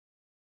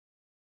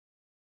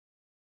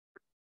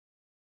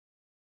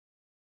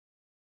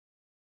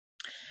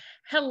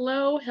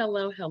Hello,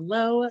 hello,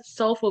 hello,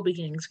 Soulful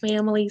Beginnings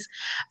families.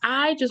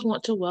 I just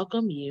want to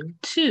welcome you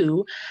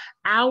to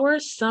our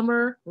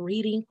summer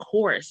reading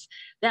course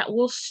that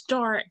will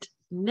start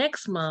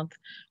next month,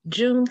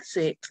 June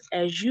 6th,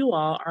 as you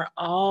all are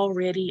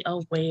already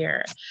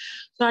aware.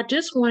 So I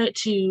just wanted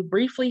to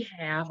briefly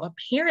have a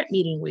parent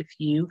meeting with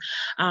you,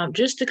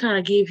 just to kind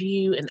of give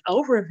you an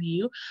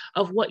overview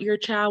of what your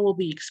child will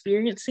be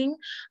experiencing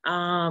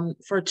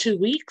for 2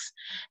 weeks,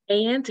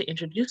 and to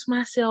introduce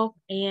myself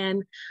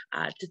and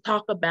to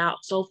talk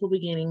about Soulful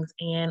Beginnings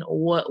and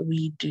what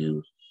we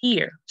do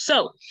here.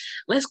 So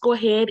let's go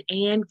ahead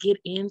and get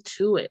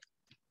into it.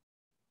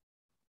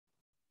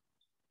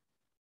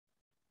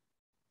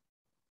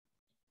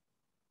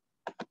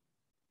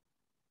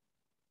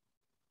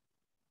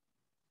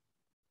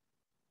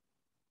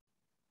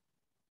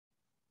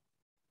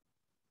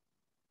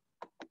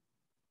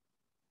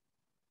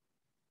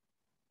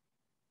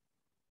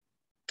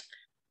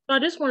 So I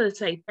just wanted to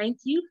say thank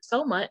you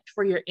so much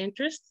for your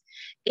interest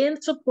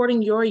in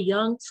supporting your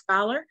young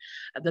scholar.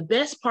 The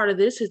best part of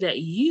this is that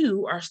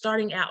you are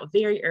starting out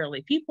very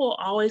early. People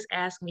always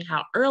ask me,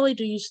 how early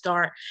do you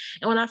start?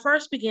 And when I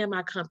first began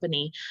my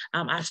company,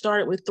 I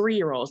started with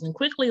 3-year-olds and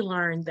quickly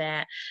learned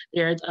that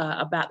they're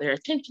about their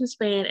attention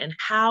span and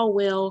how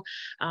well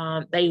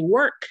they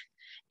work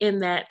in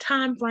that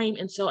time frame.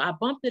 And so I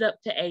bumped it up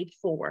to age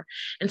 4.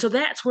 And so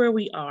that's where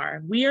we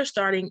are. We are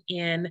starting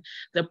in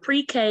the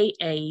pre-K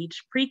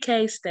age,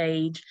 pre-K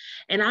stage,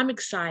 and I'm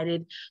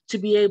excited to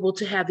be able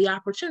to have the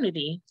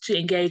opportunity to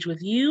engage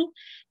with you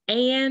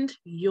and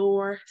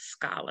your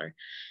scholar.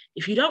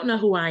 If you don't know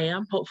who I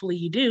am, hopefully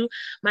you do.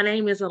 My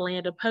name is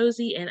Alanda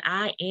Posey, and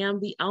I am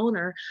the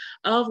owner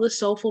of the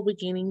Soulful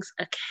Beginnings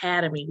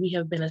Academy. We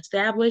have been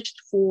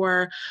established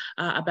for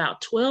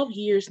about 12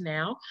 years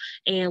now,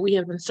 and we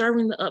have been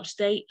serving the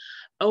upstate.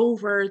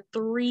 Over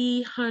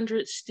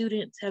 300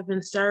 students have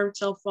been served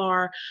so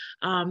far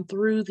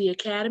through the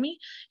academy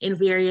in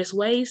various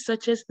ways,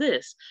 such as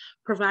this,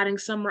 providing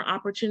summer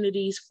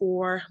opportunities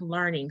for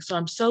learning. So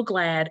I'm so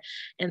glad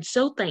and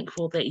so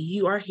thankful that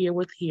you are here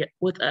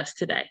with us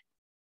today.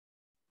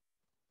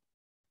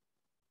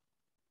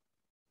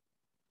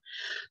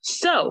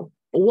 So,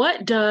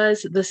 what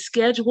does the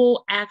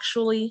schedule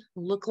actually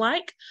look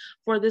like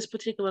for this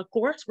particular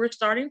course? We're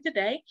starting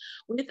today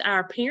with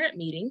our parent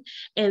meeting,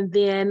 and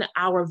then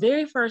our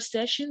very first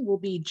session will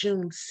be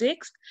June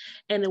 6th,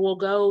 and it will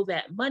go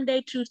that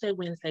Monday, Tuesday,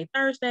 Wednesday,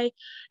 Thursday.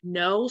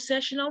 No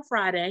session on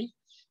Friday.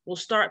 We'll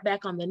start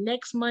back on the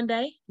next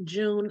Monday,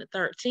 June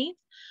 13th.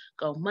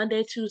 Go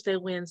Monday, Tuesday,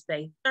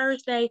 Wednesday,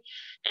 Thursday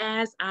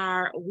as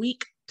our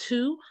week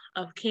 2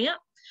 of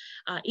camp.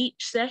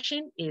 Each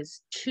session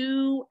is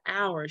 2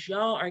 hours.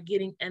 Y'all are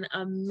getting an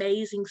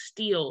amazing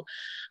steal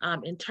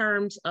in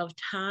terms of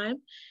time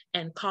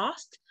and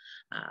cost.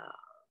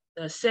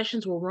 The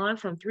sessions will run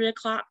from 3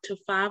 o'clock to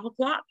 5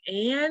 o'clock.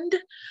 And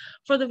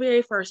for the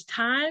very first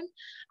time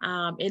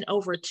in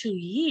over 2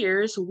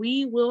 years,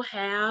 we will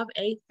have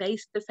a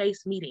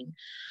face-to-face meeting.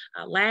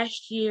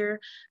 Last year,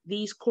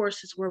 these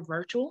courses were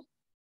virtual.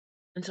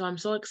 And so I'm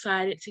so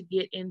excited to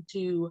get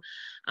into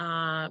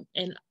a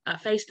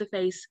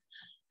face-to-face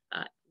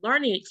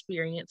learning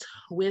experience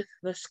with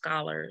the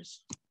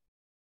scholars.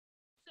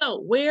 So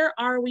where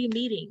are we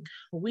meeting?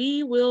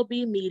 We will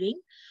be meeting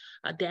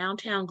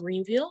downtown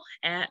Greenville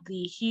at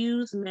the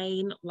Hughes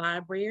Main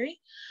Library.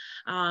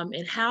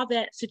 And how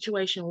that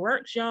situation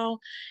works, y'all,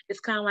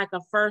 it's kind of like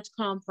a first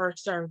come,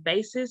 first serve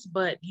basis,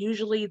 but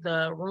usually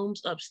the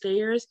rooms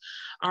upstairs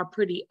are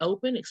pretty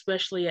open,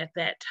 especially at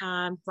that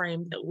time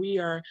frame that we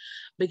are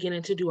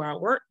beginning to do our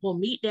work. We'll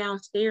meet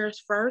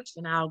downstairs first,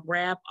 and I'll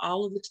grab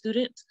all of the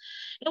students,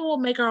 and we'll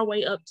make our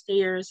way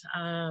upstairs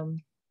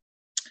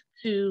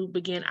to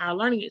begin our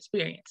learning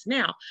experience.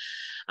 Now,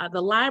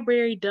 the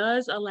library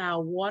does allow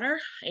water,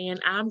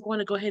 and I'm going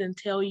to go ahead and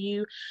tell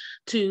you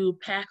to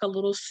pack a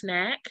little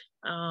snack,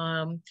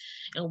 and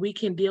we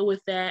can deal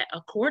with that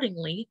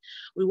accordingly.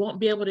 We won't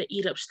be able to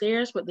eat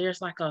upstairs, but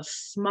there's like a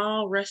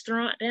small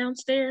restaurant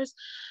downstairs.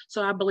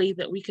 So I believe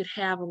that we could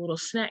have a little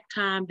snack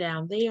time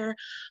down there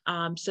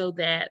so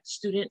that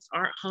students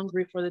aren't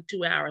hungry for the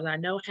 2 hours. I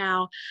know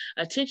how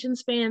attention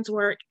spans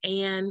work,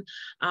 and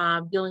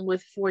dealing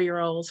with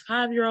 4-year-olds,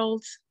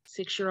 5-year-olds,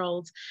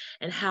 6-year-olds,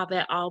 and how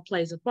that all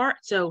plays a part.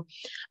 So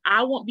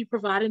I won't be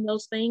providing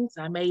those things.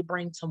 I may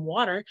bring some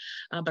water,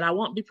 but I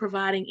won't be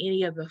providing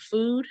any of the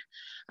food.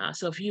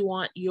 So if you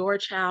want your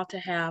child to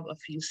have a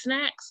few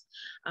snacks,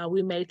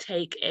 we may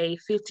take a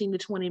 15 to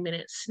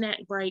 20-minute snack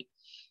break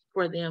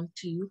for them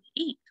to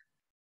eat.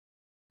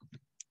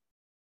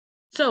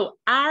 So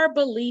our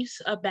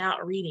beliefs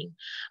about reading.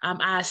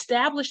 I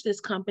established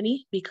this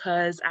company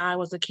because I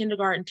was a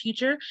kindergarten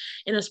teacher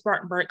in a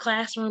Spartanburg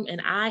classroom,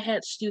 and I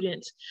had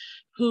students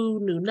who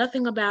knew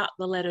nothing about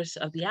the letters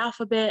of the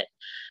alphabet.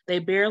 They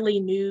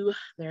barely knew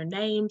their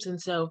names. And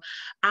so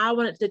I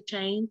wanted to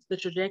change the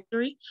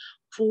trajectory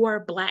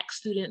for Black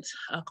students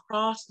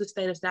across the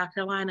state of South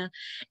Carolina,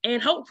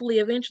 and hopefully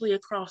eventually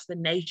across the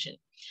nation.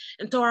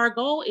 And so our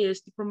goal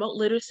is to promote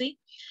literacy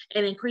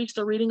and increase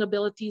the reading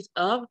abilities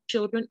of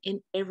children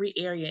in every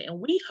area. And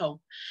we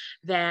hope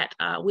that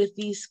with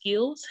these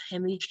skills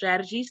and these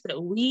strategies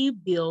that we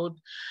build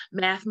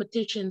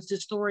mathematicians,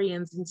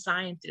 historians, and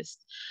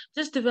scientists,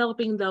 just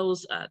developing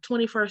those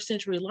 21st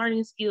century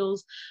learning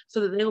skills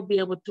so that they will be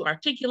able to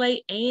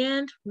articulate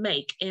and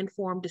make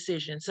informed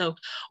decisions. So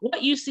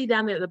what you see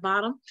down there at the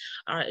bottom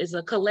is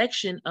a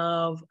collection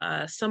of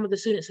some of the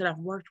students that I've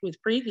worked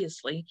with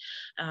previously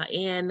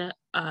in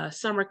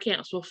summer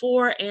camps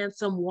before and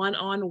some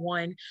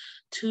one-on-one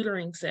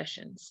tutoring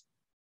sessions.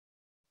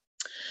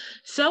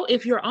 So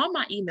if you're on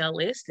my email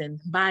list, and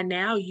by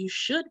now you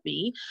should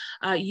be,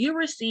 you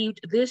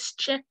received this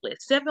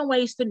checklist, 7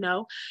 ways to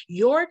know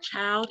your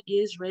child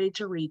is ready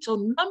to read. So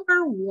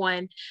number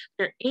one,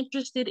 they're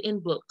interested in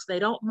books. They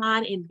don't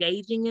mind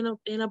engaging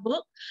in a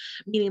book,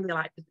 meaning they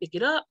like to pick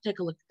it up, take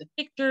a look at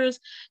the pictures,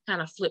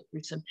 kind of flip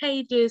through some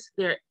pages.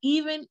 They're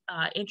even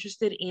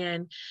interested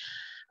in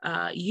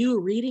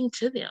you reading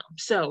to them.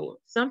 So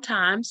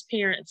sometimes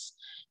parents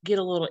get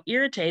a little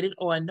irritated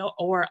or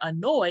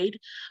annoyed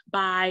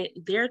by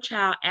their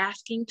child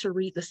asking to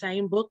read the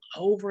same book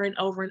over and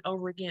over and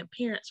over again.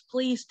 Parents,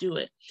 please do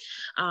it.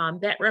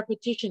 That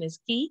repetition is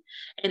key.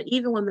 And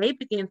even when they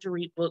begin to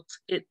read books,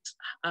 it's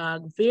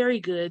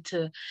very good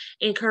to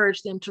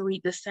encourage them to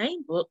read the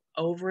same book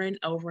over and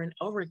over and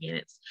over again.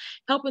 It's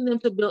helping them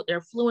to build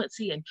their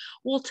fluency, and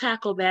we'll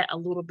tackle that a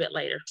little bit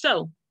later.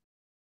 So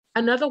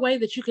another way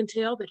that you can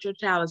tell that your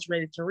child is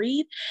ready to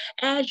read,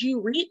 as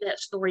you read that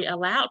story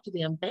aloud to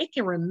them, they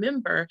can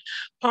remember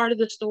part of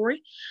the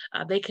story.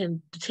 They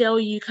can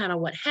tell you kind of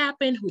what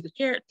happened, who the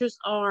characters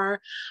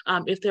are,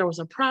 if there was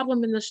a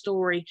problem in the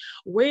story,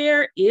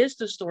 where is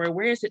the story,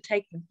 where is it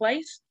taking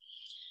place?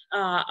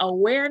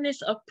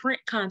 Awareness of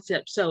print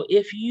concepts. So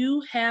if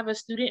you have a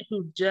student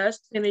who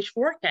just finished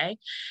 4K,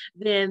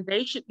 then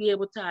they should be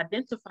able to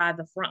identify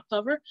the front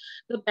cover,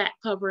 the back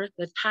cover,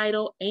 the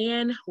title,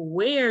 and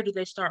where do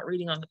they start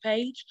reading on the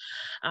page.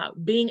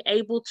 Being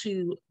able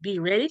to be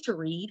ready to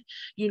read,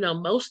 you know,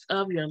 most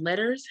of your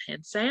letters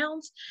and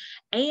sounds,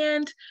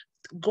 and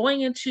going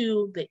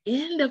into the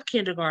end of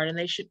kindergarten,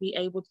 they should be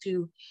able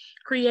to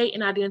create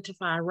and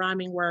identify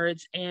rhyming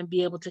words and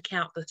be able to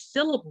count the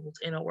syllables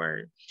in a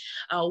word.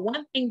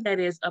 One thing that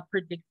is a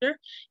predictor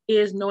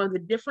is knowing the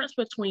difference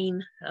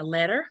between a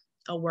letter,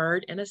 a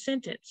word, and a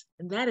sentence.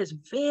 And that is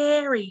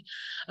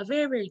a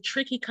very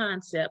tricky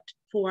concept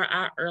for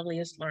our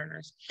earliest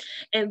learners.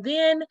 And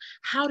then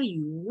how do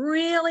you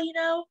really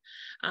know?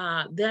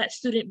 That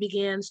student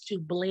begins to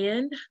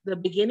blend the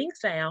beginning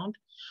sound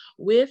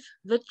with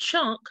the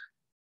chunk.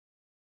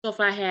 So if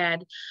I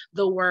had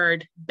the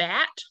word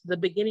bat, the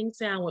beginning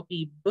sound would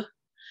be b,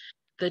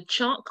 the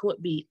chunk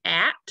would be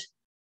at,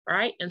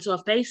 right? And so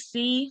if they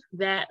see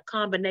that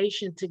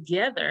combination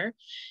together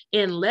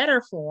in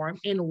letter form,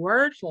 in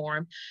word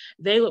form,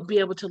 they would be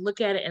able to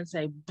look at it and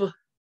say b,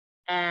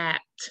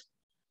 at,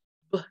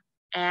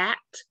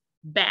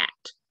 bat.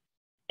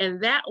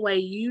 And that way,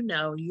 you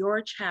know,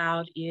 your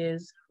child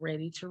is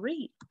ready to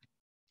read.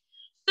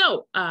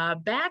 So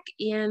back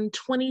in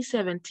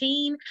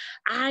 2017,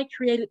 I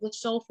created the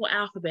Soulful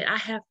Alphabet. I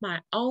have my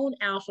own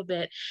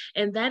alphabet,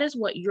 and that is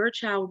what your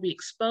child will be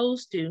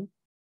exposed to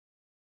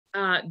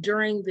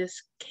during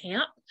this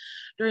camp,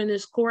 during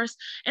this course.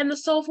 And the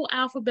Soulful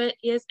Alphabet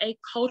is a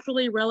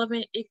culturally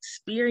relevant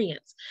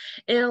experience.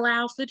 It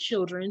allows the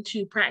children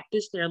to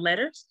practice their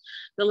letters,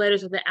 the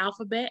letters of the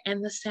alphabet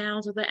and the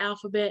sounds of the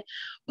alphabet,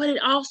 but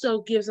it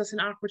also gives us an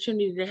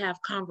opportunity to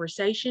have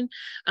conversation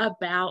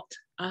about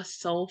a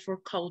soulful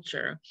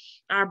culture,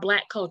 our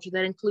Black culture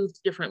that includes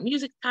different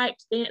music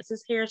types,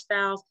 dances,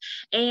 hairstyles,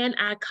 and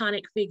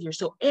iconic figures.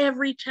 So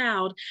every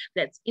child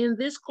that's in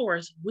this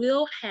course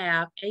will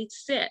have a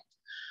set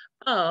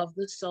of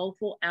the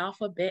Soulful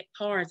Alphabet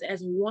cards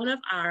as one of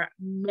our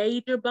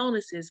major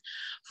bonuses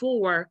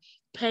for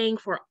paying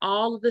for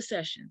all of the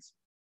sessions.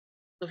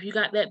 So if you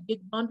got that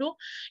big bundle,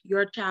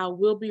 your child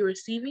will be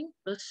receiving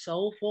the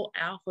Soulful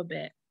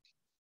Alphabet.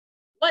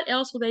 What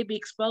else will they be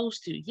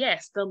exposed to?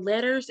 Yes, the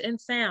letters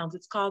and sounds.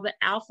 It's called the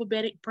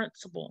alphabetic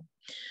principle,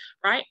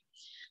 right?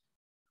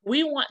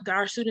 We want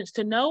our students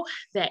to know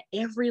that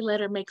every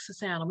letter makes a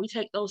sound, and we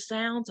take those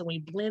sounds and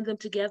we blend them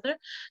together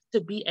to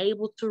be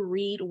able to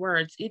read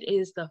words. It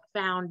is the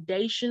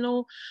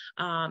foundational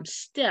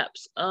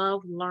steps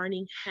of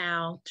learning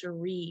how to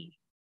read.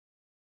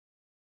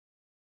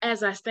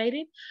 As I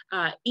stated,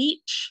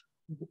 each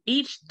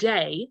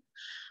day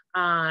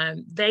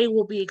they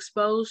will be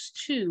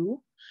exposed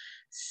to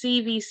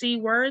CVC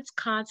words,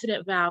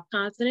 consonant, vowel,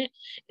 consonant.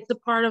 It's a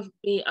part of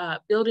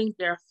building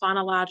their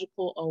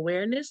phonological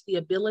awareness, the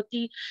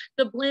ability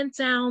to blend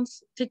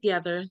sounds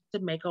together to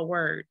make a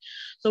word.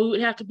 So we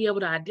would have to be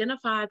able to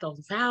identify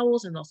those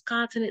vowels and those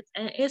consonants.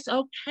 And it's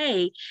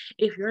okay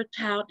if your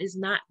child is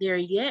not there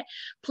yet.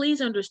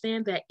 Please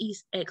understand that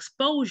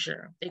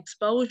exposure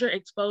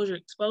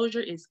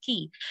is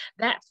key.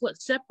 That's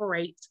what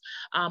separates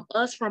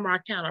us from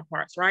our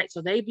counterparts, right?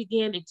 So they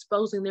begin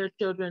exposing their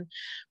children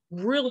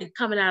really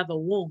coming out of the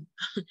womb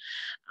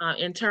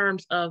in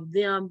terms of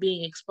them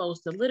being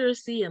exposed to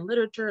literacy and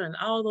literature and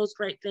all those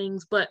great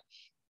things. But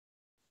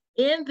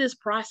in this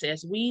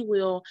process, we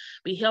will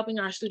be helping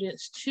our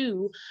students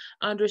to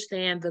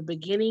understand the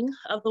beginning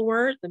of the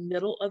word, the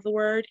middle of the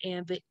word,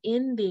 and the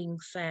ending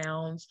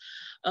sounds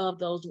of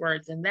those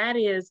words. And that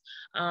is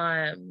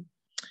a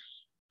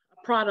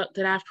product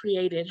that I've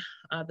created,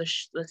 the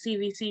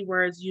CVC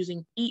words,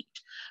 using each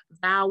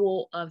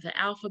vowel of the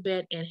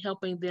alphabet and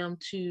helping them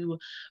to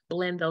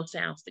blend those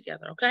sounds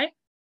together, okay?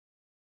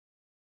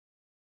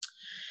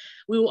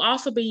 We will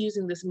also be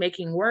using this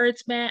Making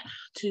Words mat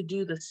to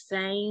do the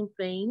same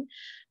thing,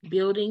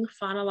 building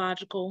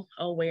phonological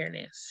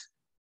awareness.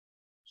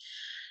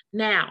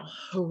 Now,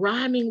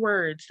 rhyming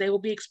words, they will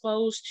be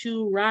exposed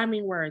to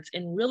rhyming words.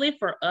 And really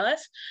for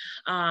us,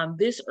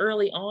 this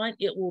early on,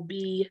 it will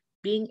be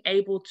being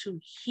able to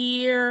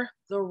hear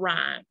the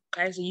rhyme.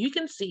 Okay, so you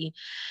can see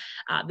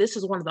this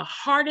is one of the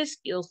hardest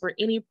skills for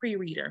any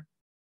pre-reader,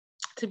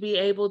 to be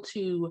able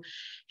to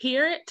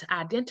hear it,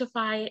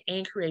 identify it,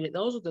 and create it.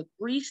 Those are the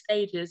 3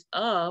 stages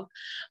of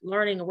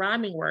learning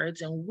rhyming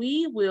words, and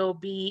we will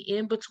be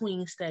in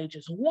between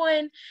stages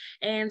 1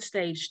 and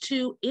stage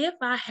 2. If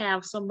I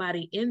have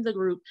somebody in the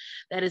group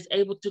that is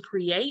able to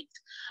create,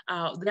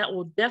 that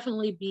will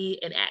definitely be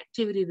an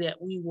activity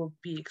that we will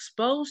be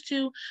exposed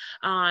to,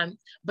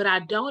 but I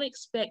don't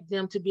expect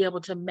them to be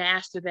able to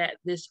master that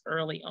this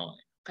early on.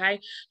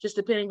 Okay, just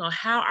depending on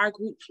how our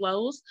group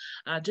flows,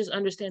 just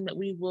understand that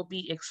we will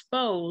be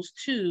exposed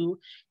to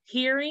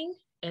hearing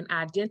and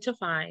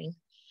identifying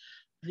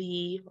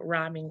the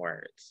rhyming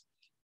words.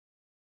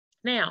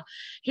 Now,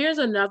 here's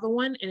another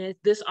one, and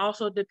this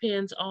also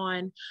depends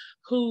on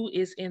who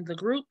is in the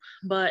group,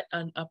 but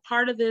a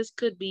part of this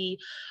could be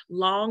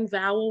long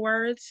vowel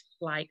words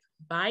like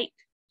bite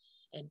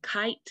and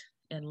kite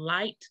and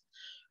light,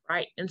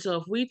 right? And so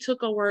if we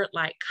took a word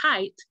like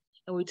kite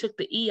and we took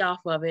the E off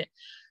of it,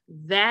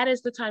 that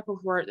is the type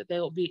of word that they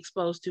will be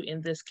exposed to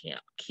in this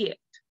kit,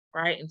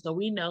 right? And so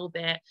we know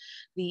that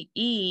the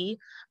E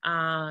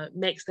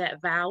makes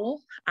that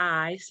vowel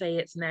I say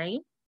its name.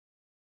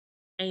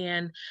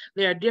 And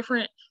there are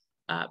different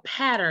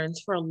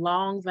patterns for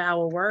long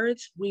vowel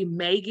words. We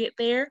may get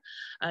there,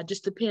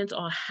 just depends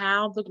on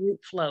how the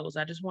group flows.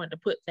 I just wanted to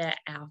put that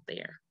out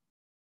there.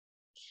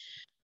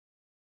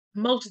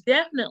 Most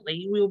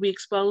definitely, we will be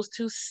exposed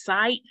to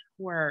sight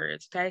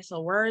words, okay? So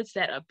words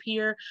that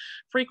appear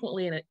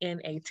frequently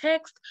in a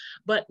text,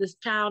 but this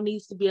child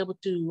needs to be able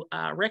to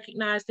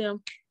recognize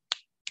them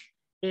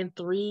in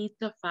 3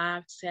 to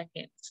 5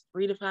 seconds,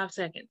 3 to 5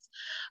 seconds.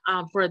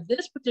 For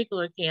this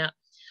particular camp,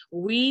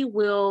 we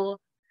will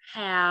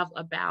have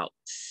about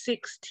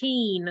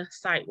 16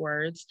 sight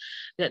words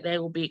that they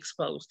will be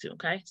exposed to,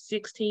 okay?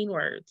 16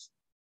 words.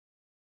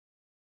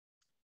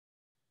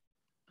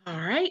 All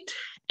right,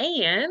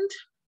 and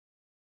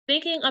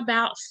thinking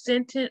about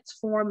sentence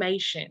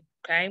formation,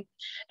 okay?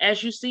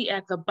 As you see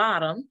at the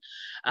bottom,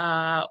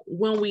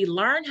 when we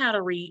learn how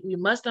to read, we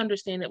must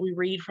understand that we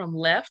read from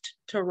left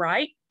to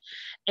right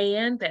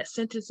and that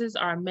sentences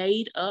are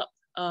made up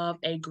of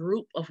a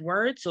group of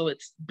words. So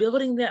it's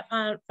building that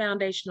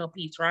foundational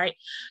piece, right?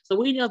 So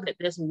we know that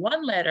this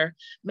one letter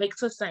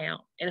makes a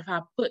sound. And if I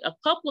put a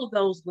couple of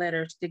those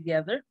letters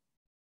together,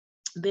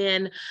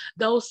 then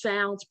those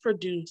sounds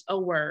produce a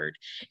word.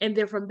 And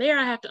then from there,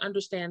 I have to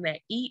understand that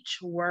each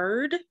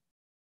word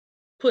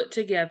put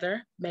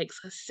together makes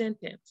a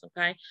sentence,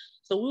 okay?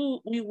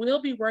 So we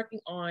will be working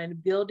on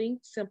building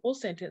simple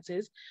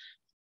sentences.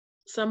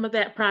 Some of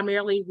that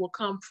primarily will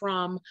come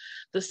from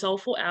the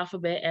soulful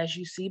alphabet, as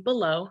you see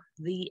below.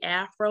 The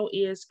afro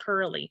is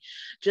curly.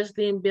 Just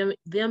them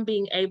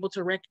being able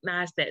to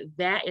recognize that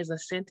that is a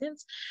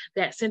sentence.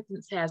 That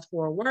sentence has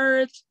 4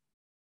 words.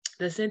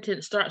 The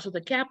sentence starts with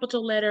a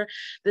capital letter.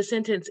 The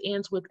sentence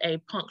ends with a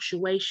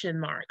punctuation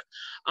mark.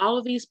 All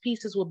of these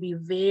pieces will be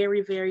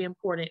very, very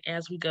important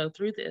as we go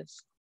through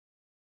this.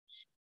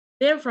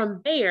 Then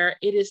from there,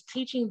 it is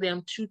teaching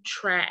them to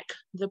track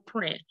the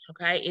print,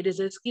 okay? It is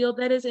a skill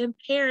that is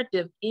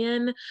imperative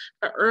in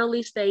the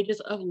early stages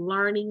of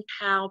learning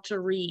how to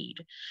read.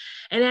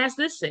 And as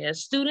this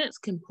says, students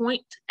can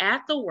point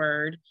at the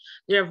word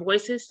their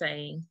voice is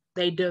saying.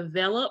 They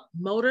develop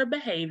motor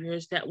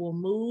behaviors that will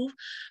move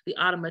the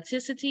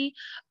automaticity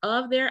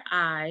of their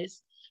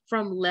eyes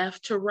from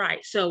left to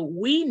right. So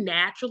we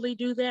naturally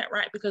do that,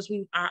 right? Because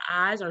our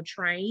eyes are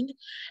trained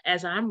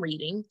as I'm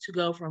reading to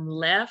go from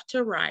left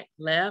to right,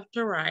 left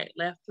to right,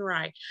 left to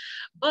right.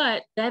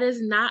 But that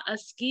is not a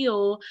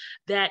skill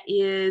that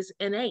is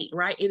innate,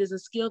 right? It is a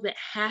skill that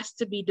has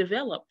to be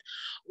developed.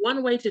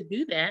 One way to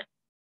do that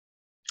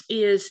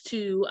is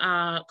to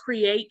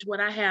create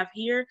what I have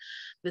here,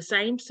 the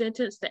same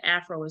sentence, the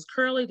afro is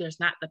curly. There's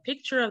not the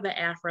picture of the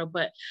afro,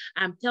 but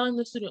I'm telling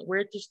the student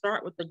where to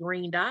start with the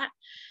green dot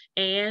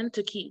and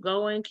to keep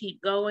going,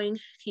 keep going,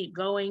 keep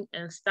going,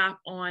 and stop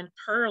on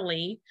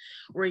curly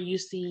where you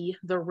see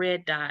the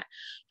red dot.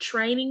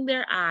 Training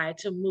their eye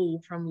to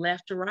move from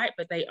left to right,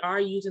 but they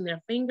are using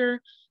their finger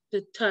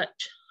to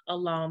touch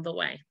along the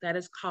way. That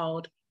is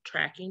called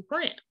tracking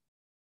print.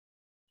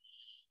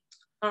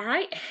 All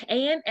right.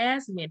 And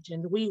as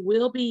mentioned, we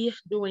will be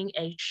doing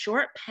a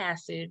short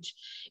passage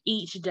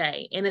each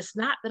day. And it's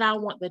not that I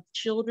want the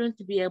children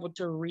to be able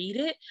to read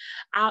it.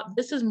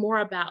 This is more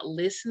about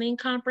listening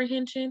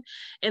comprehension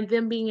and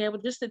them being able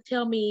just to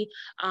tell me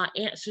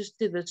answers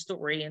to the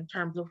story in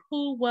terms of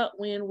who, what,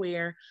 when,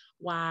 where,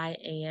 why,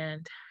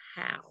 and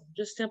how.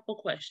 Just simple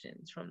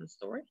questions from the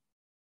story.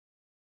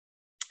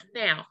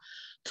 Now,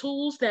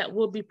 tools that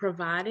will be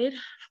provided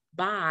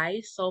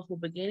by Soulful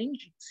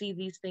Beginnings. You see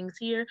these things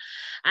here.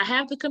 I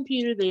have the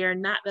computer there,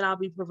 not that I'll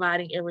be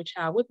providing every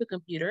child with the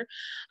computer,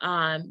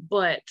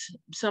 but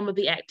some of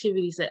the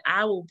activities that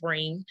I will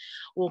bring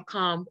will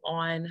come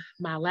on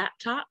my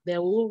laptop. They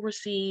will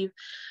receive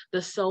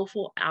the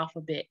Soulful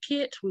Alphabet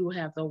Kit. We will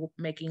have the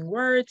Making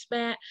Words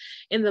mat.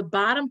 In the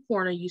bottom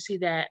corner, you see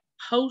that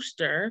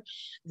poster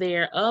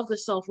there of the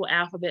Soulful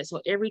Alphabet. So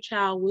every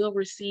child will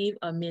receive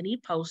a mini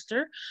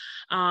poster,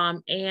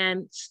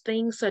 and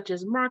things such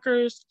as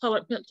markers,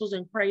 colored pencils,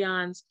 and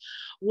crayons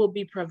will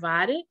be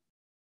provided.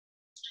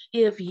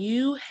 If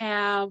you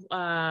have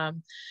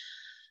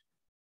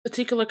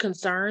particular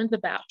concerns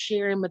about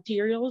sharing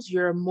materials,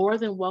 you're more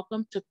than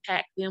welcome to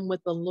pack them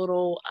with a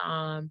little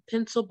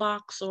pencil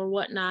box or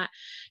whatnot,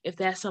 if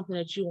that's something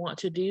that you want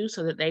to do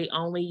so that they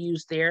only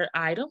use their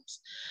items.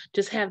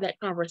 Just have that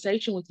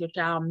conversation with your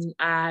child.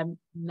 I'm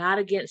not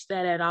against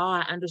that at all.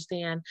 I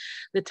understand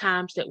the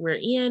times that we're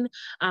in,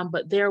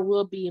 but there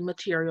will be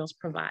materials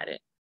provided.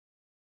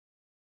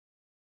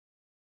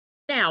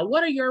 Now,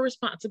 what are your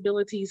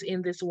responsibilities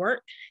in this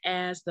work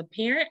as the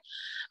parent?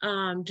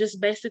 Just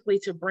basically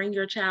to bring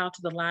your child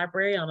to the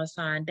library on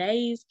assigned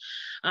days.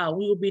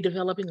 We will be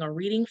developing a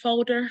reading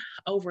folder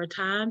over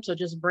time. So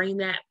just bring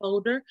that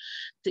folder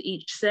to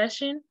each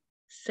session,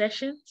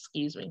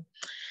 excuse me,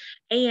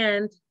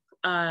 and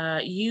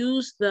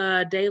use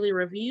the daily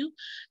review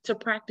to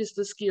practice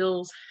the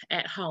skills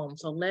at home.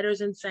 So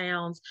letters and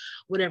sounds,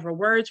 whatever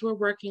words we're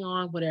working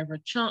on, whatever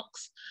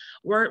chunks,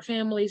 word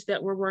families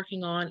that we're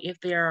working on.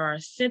 If there are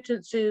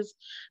sentences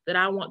that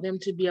I want them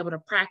to be able to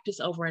practice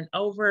over and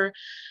over,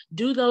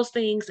 do those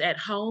things at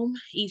home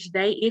each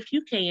day if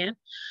you can.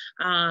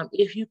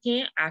 If you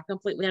can't, I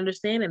completely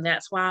understand. And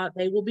that's why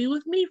they will be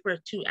with me for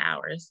 2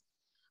 hours.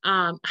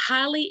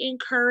 Highly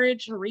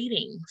encourage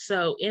reading.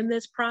 So in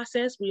this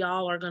process, we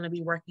all are going to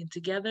be working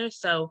together.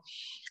 So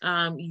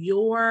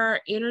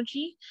your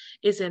energy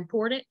is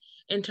important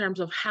in terms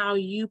of how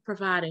you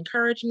provide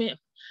encouragement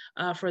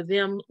for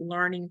them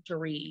learning to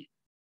read.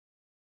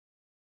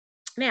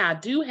 Now, I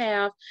do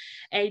have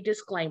a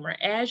disclaimer.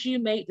 As you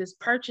make this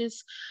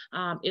purchase,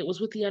 it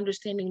was with the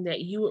understanding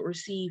that you would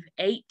receive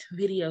 8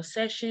 video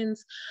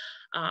sessions.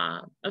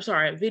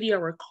 Video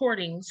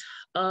recordings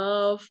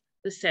of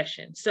the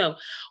session. So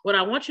what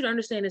I want you to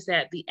understand is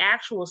that the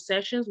actual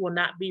sessions will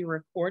not be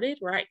recorded,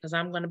 right? Because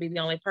I'm going to be the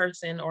only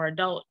person or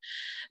adult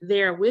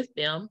there with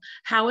them.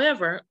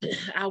 However,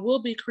 I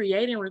will be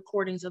creating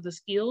recordings of the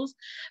skills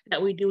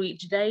that we do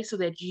each day so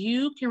that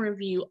you can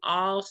review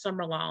all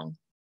summer long.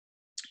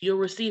 You'll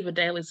receive a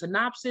daily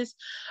synopsis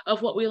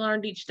of what we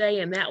learned each day,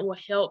 and that will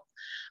help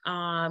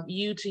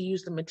you to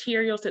use the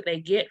materials that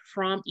they get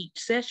from each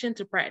session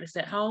to practice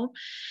at home.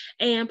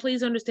 And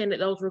please understand that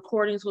those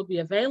recordings will be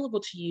available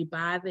to you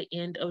by the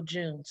end of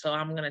June. So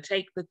I'm going to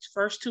take the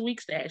first 2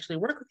 weeks to actually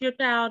work with your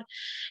child,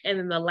 and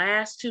then the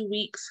last 2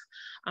 weeks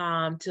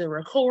to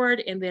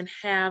record, and then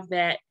have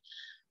that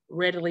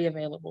readily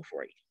available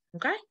for you.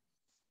 Okay?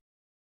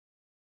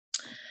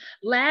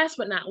 Last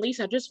but not least,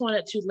 I just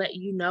wanted to let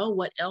you know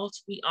what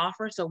else we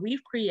offer. So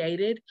we've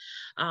created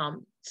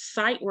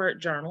sight word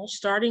journals,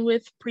 starting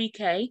with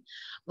pre-K,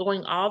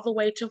 going all the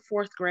way to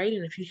 4th grade.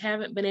 And if you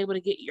haven't been able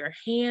to get your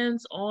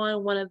hands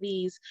on one of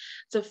these,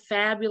 it's a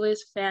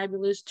fabulous,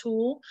 fabulous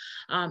tool.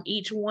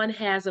 Each one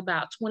has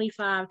about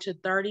 25 to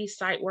 30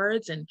 sight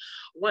words. And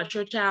once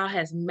your child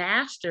has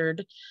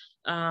mastered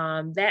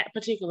that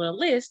particular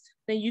list,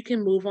 then you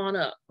can move on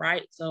up,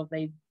 right? So if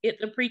they get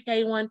the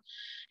pre-K one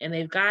and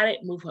they've got it,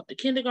 move up to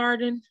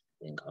kindergarten,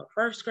 then go to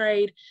 1st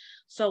grade,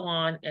 so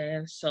on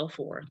and so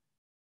forth.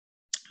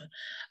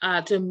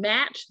 To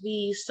match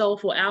the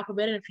Soulful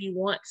Alphabet, and if you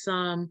want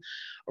some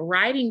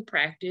writing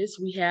practice,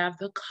 we have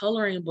the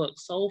coloring book.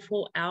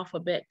 Soulful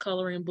Alphabet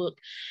coloring book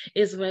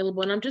is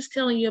available. And I'm just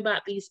telling you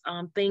about these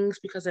things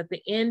because at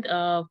the end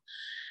of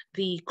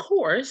the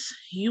course,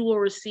 you will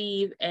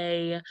receive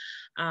a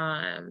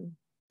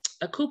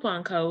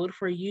coupon code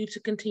for you to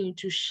continue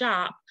to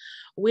shop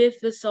with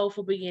the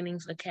Soulful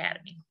Beginnings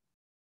Academy.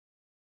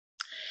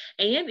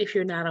 And if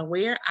you're not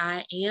aware,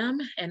 I am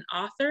an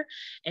author.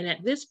 And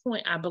at this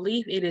point, I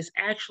believe it is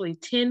actually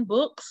 10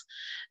 books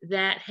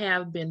that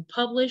have been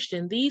published.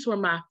 And these were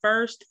my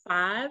first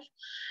 5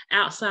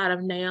 outside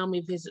of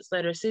Naomi Visits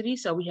Letter City.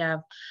 So we have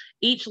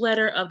each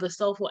letter of the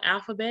Soulful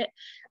Alphabet.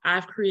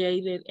 I've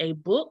created a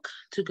book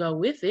to go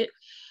with it.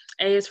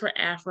 A is for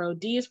Afro,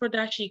 D is for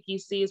Dashiki,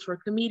 C is for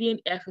Comedian,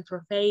 F is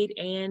for Fade,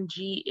 and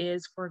G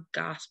is for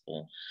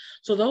Gospel.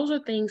 So those are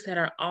things that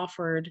are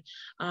offered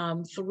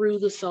through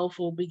the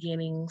Soulful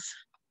Beginnings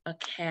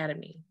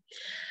Academy.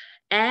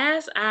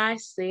 As I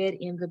said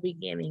in the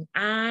beginning,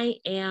 I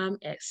am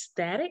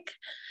ecstatic.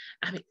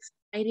 I'm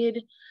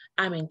excited.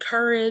 I'm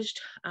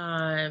encouraged.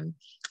 I'm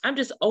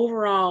just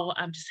overall,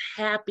 I'm just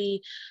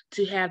happy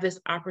to have this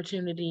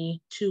opportunity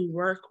to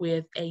work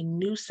with a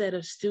new set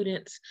of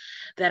students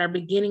that are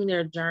beginning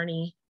their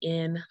journey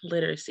in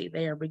literacy.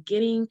 They are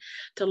beginning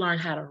to learn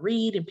how to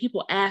read, and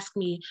people ask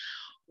me,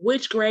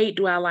 which grade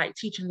do I like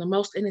teaching the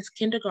most? And it's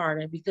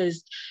kindergarten,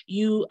 because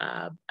you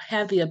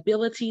have the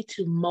ability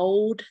to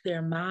mold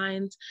their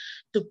minds,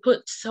 to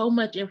put so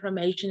much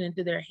information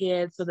into their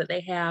heads so that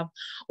they have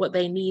what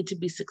they need to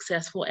be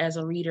successful as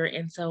a reader.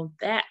 And so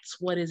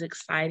that's what is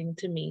exciting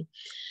to me.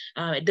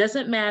 It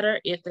doesn't matter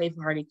if they've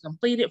already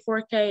completed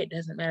 4K, it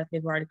doesn't matter if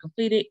they've already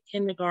completed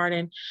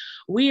kindergarten.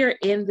 We are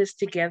in this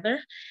together.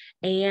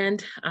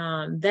 And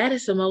that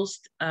is the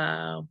most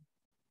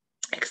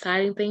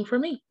exciting thing for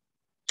me.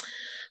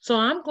 So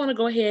I'm going to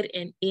go ahead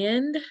and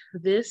end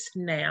this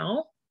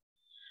now.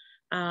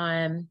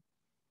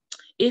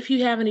 If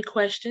you have any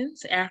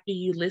questions after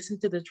you listen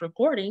to this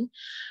recording,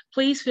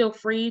 please feel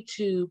free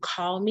to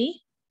call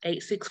me,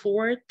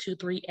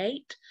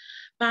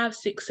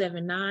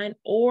 864-238-5679,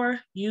 or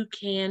you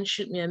can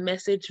shoot me a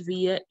message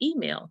via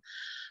email,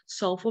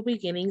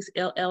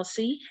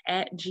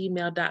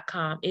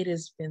 soulfulbeginningsllc@gmail.com. It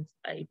has been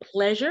a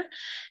pleasure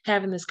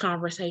having this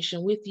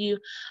conversation with you.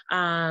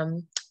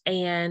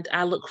 And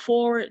I look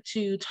forward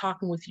to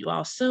talking with you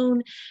all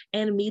soon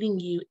and meeting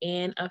you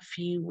in a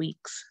few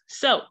weeks.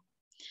 So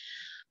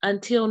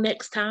until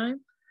next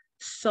time,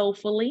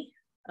 soulfully,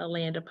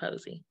 Alanda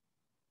Posey.